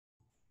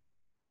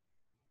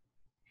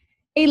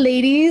Hey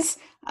ladies,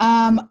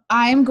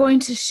 I'm going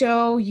to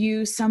show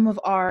you some of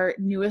our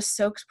newest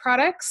soaps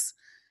products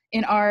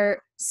in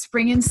our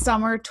spring and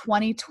summer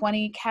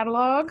 2020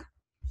 catalog.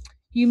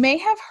 You may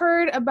have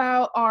heard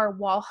about our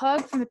Wall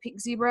Hug from the Pink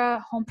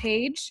Zebra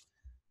homepage.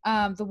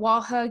 The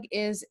Wall Hug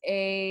is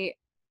a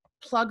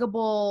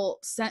pluggable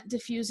scent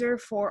diffuser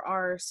for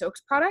our soaps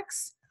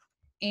products,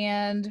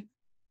 and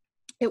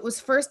it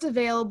was first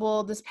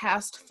available this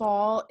past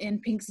fall in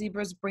Pink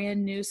Zebra's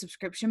brand new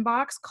subscription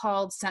box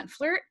called Scent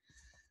Flirt.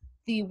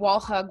 The Wall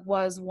Hug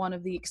was one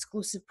of the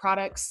exclusive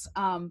products.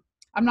 I'm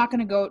not going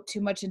to go too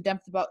much in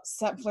depth about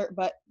Scent Flirt,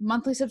 but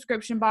monthly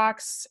subscription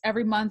box.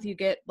 Every month you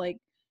get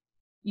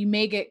you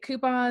may get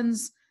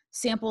coupons,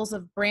 samples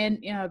of brand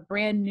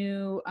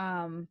new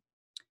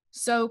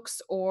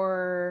soaks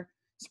or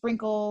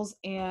sprinkles,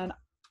 and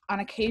on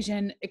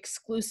occasion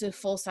exclusive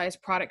full size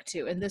product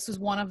too. And this was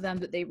one of them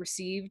that they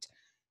received.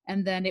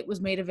 And then it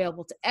was made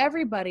available to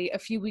everybody a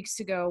few weeks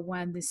ago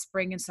when the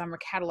spring and summer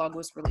catalog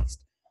was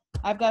released.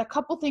 I've got a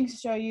couple things to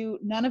show you.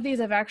 None of these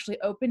I've actually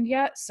opened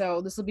yet,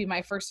 so this will be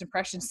my first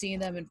impression seeing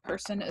them in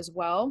person as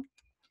well.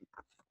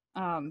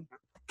 So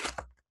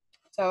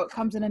it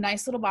comes in a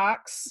nice little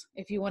box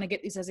if you want to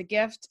get these as a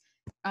gift.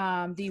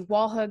 The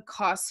Wall Hug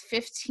costs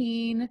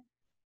 15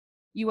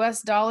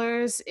 US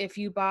dollars if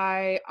you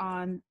buy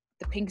on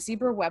the Pink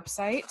Zebra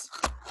website.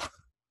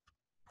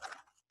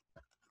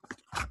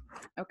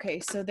 Okay,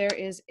 so there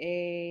is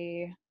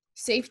a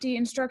safety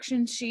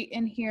instruction sheet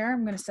in here.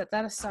 I'm going to set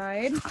that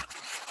aside.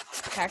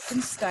 It's packed in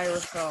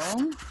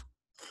styrofoam.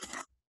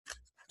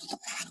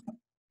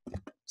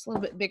 It's a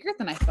little bit bigger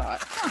than I thought.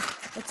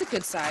 That's a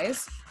good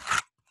size.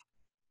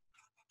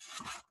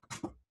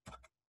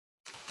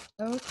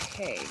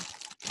 Okay,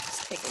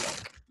 let's take a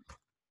look.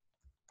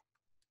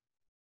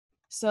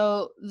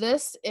 So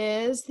this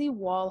is the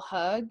Wall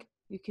Hug.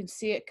 You can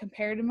see it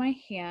compared to my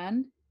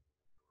hand,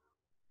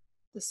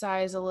 the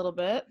size a little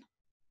bit.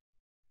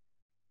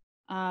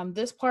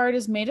 This part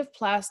is made of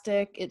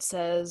plastic. It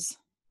says,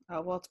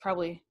 well, it's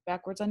probably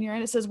backwards on your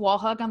end. It says Wall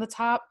Hug on the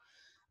top.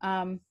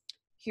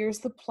 Here's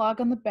the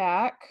plug on the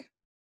back,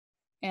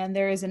 and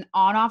there is an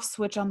on-off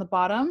switch on the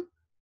bottom.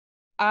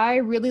 I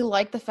really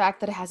like the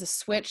fact that it has a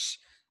switch.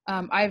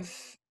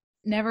 I've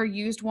never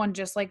used one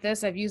just like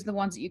this. I've used the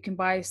ones that you can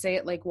buy, say,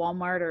 at like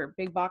Walmart or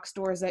big box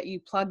stores that you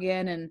plug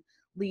in and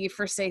leave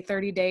for, say,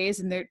 30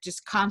 days, and they're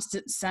just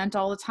constant scent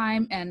all the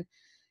time. And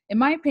in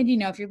my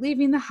opinion, if you're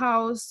leaving the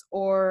house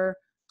or,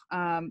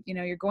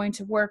 you're going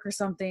to work or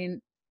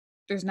something,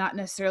 there's not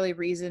necessarily a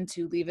reason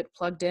to leave it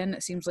plugged in.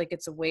 It seems like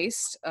it's a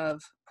waste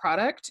of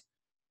product.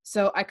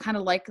 So I kind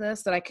of like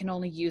this, that I can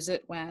only use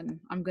it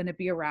when I'm going to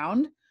be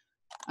around.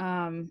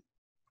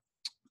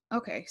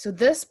 Okay, so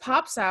this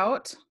pops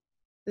out.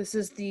 This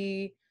is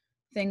the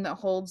thing that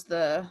holds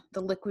the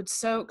liquid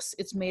soaks.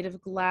 It's made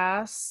of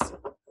glass.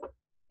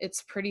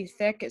 It's pretty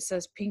thick. It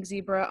says Pink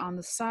Zebra on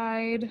the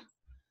side.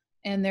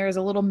 And there's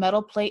a little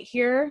metal plate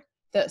here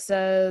that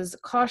says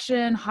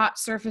caution, hot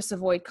surface,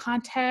 avoid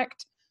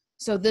contact.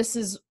 So this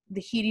is the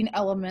heating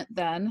element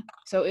then.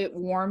 So it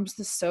warms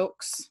the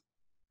soaks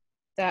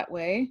that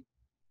way.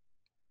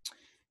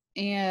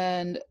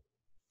 And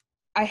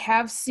I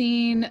have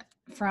seen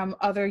from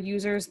other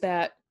users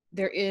that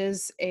there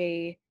is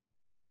a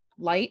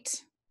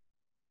light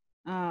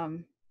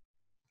when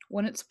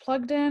it's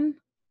plugged in,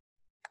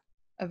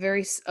 a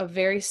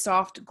very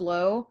soft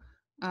glow,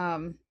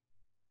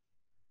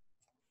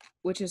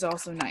 which is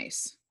also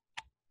nice.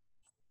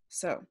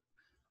 So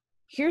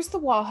here's the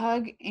Wall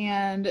Hug,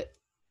 and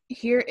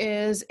here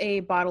is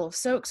a bottle of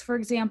soaks. For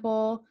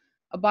example,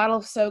 a bottle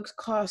of soaks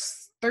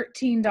costs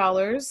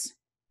 $13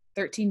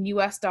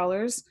 US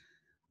dollars.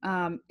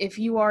 If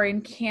you are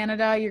in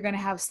Canada, you're going to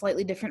have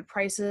slightly different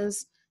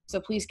prices, so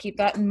please keep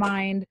that in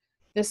mind.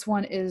 This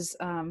one is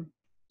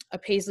a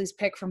Paisley's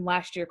pick from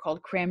last year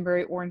called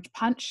Cranberry Orange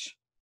Punch.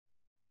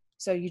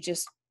 So you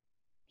just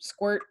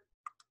squirt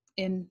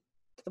in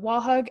the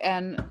Wall Hug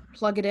and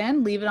plug it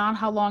in, leave it on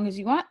how long as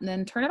you want, and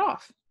then turn it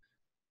off.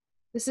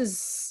 This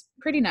is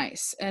pretty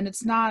nice, and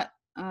it's not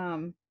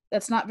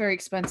that's not very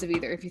expensive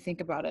either if you think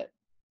about it.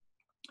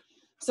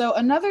 So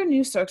another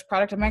new soaks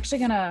product, I'm actually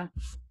gonna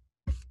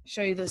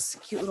show you this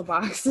cute little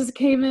box this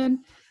came in.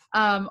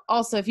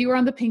 Also, if you were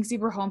on the Pink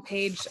Zebra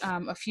homepage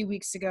a few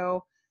weeks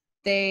ago,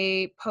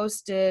 they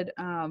posted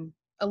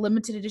a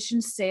limited edition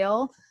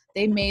sale.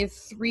 They made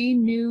 3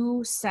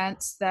 new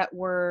scents that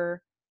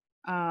were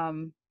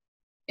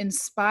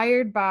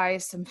inspired by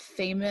some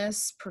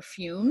famous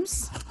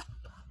perfumes.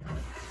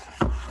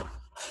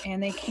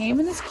 And they came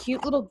in this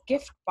cute little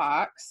gift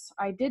box.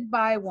 I did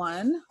buy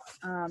one.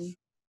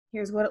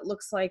 Here's what it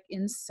looks like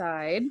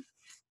inside.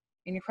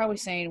 And you're probably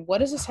saying, what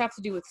does this have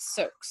to do with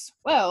soaks?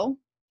 Well,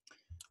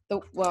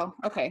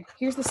 okay,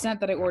 here's the scent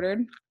that I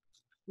ordered.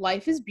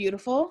 Life is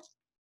Beautiful.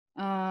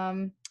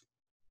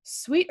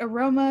 Sweet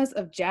aromas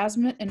of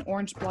jasmine and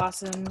orange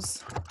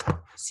blossoms.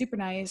 Super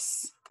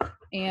nice.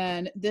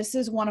 And this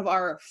is one of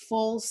our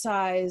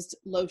full-sized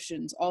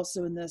lotions,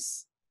 also in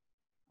this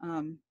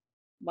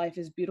Life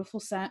is Beautiful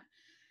scent.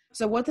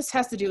 So what this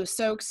has to do with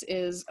soaks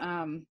is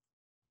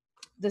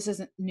this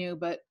isn't new,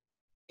 but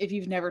if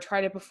you've never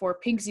tried it before,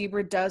 Pink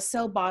Zebra does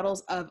sell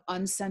bottles of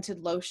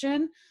unscented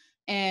lotion,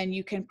 and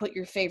you can put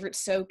your favorite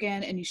soak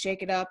in and you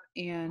shake it up,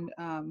 and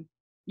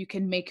you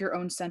can make your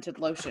own scented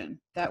lotion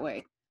that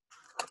way.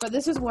 But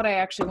this is what I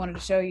actually wanted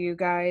to show you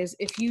guys.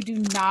 If you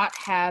do not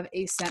have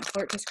a Scent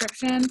Flirt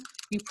subscription,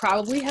 you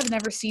probably have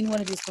never seen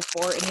one of these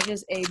before, and it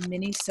is a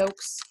mini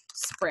soaks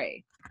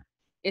spray.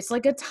 It's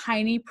like a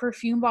tiny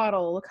perfume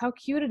bottle. Look how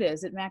cute it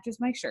is. It matches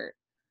my shirt.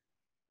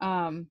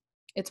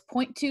 It's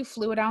 0.2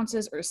 fluid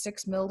ounces or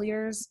 6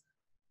 milliliters.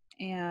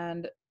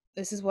 And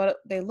this is what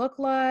they look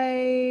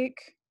like.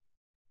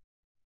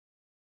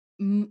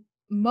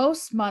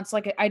 Most months,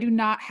 like I do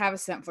not have a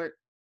Scent Flirt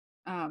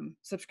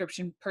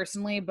subscription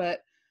personally,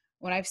 but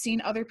when I've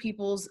seen other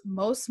people's,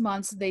 most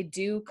months they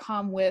do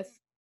come with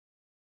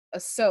a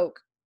soak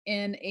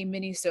in a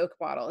mini soak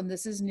bottle, and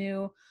this is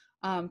new.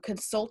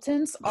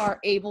 Consultants are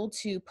able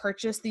to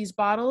purchase these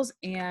bottles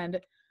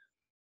and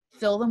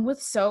fill them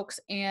with soaks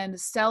and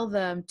sell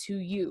them to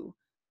you.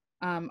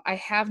 I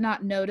have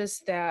not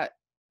noticed that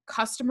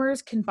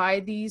customers can buy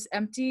these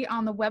empty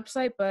on the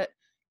website, but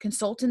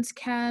consultants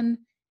can,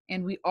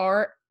 and we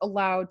are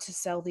allowed to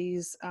sell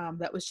these.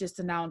 That was just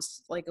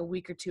announced like a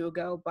week or two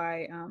ago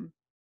by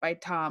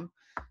Tom.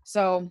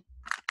 So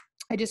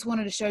I just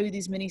wanted to show you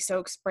these mini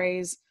soak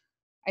sprays.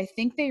 I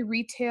think they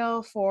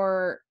retail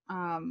for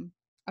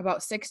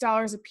about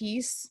 $6 a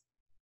piece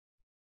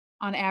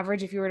on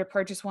average if you were to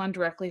purchase one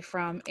directly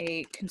from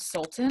a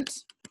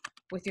consultant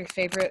with your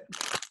favorite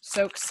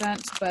soak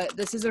scent. But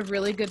this is a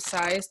really good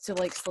size to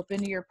like slip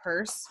into your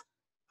purse,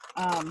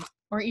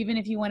 or even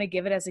if you want to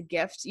give it as a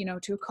gift, you know,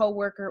 to a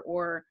coworker,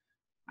 or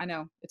I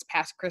know it's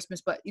past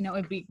Christmas, but you know,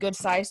 it'd be good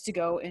size to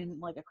go in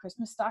like a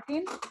Christmas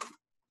stocking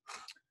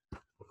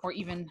or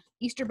even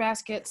Easter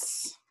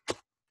baskets.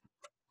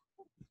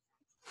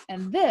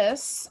 And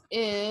this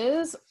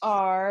is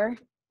our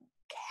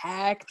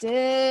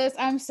cactus.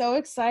 I'm so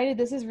excited.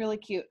 This is really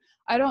cute.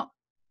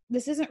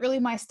 This isn't really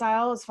my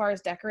style as far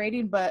as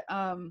decorating, but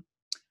I'm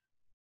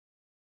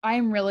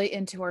really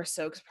into our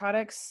soaks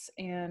products,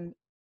 and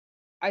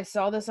I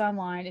saw this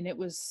online and it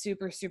was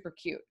super, super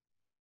cute.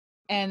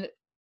 And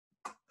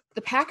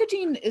the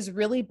packaging is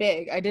really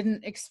big. I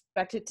didn't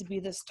expect it to be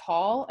this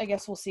tall. I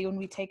guess we'll see when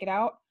we take it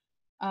out.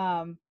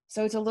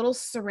 So it's a little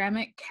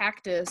ceramic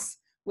cactus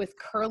with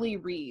curly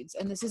reeds,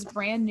 and this is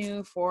brand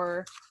new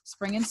for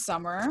spring and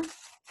summer.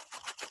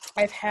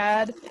 I've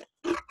had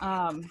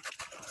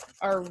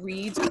our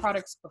reeds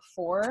products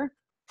before,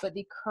 but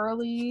the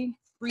curly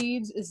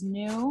reeds is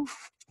new.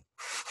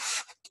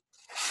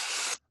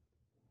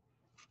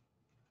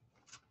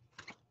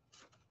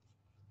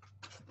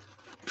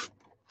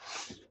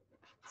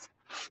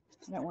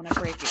 I don't want to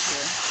break it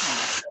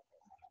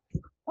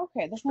here.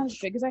 Okay, that's not as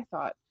big as I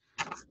thought.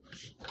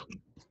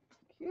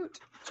 Cute.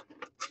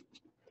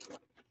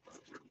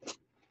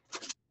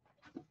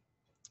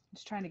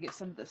 Just trying to get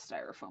some of the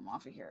styrofoam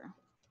off of here.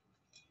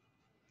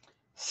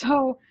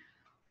 So,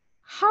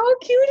 how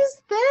cute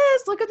is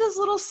this? Look at this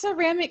little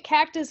ceramic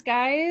cactus,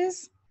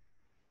 guys.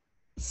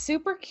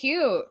 Super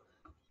cute.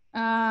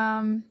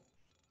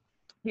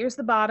 Here's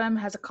the bottom,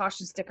 has a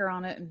caution sticker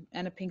on it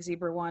and a Pink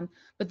Zebra one.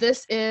 But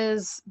this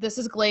is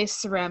glazed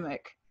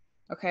ceramic.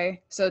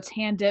 Okay, so it's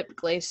hand dipped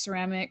glazed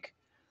ceramic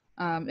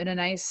in a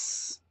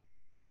nice,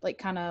 like,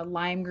 kind of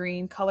lime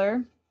green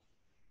color.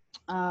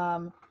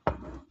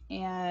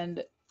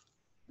 And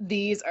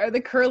these are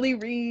the curly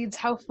reeds.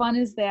 How fun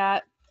is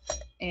that?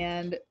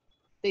 And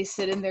they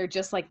sit in there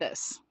just like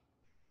this.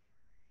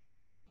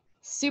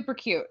 Super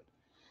cute.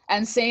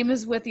 And same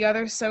as with the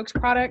other soaks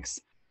products,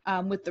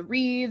 with the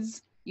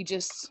reeds, you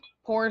just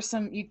pour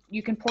some,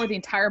 you can pour the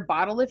entire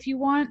bottle if you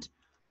want,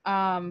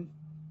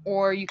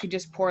 or you could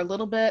just pour a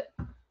little bit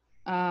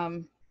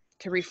to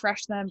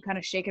refresh them, kind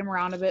of shake them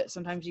around a bit.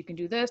 Sometimes you can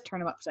do this, turn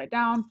them upside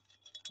down,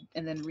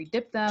 and then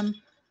redip them.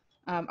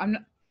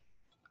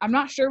 I'm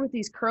not sure with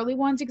these curly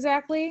ones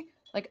exactly.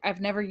 Like,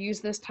 I've never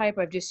used this type.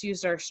 I've just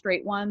used our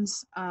straight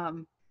ones.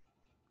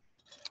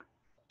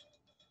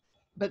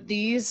 But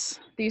these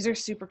are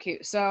super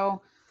cute.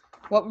 So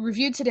what we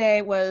reviewed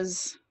today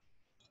was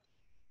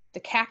the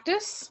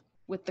cactus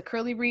with the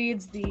curly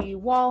reeds, the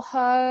wall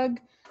hug,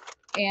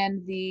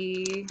 and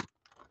the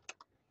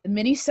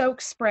mini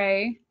soak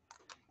spray.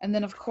 And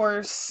then, of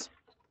course,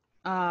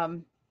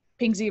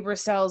 Pink Zebra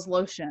sells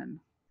lotion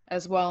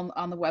as well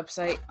on the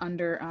website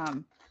under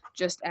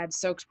just add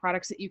soaks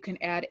products that you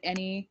can add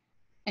any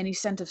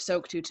scent of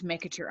soak to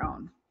make it your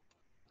own.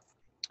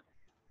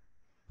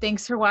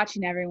 Thanks for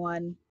watching,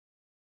 everyone.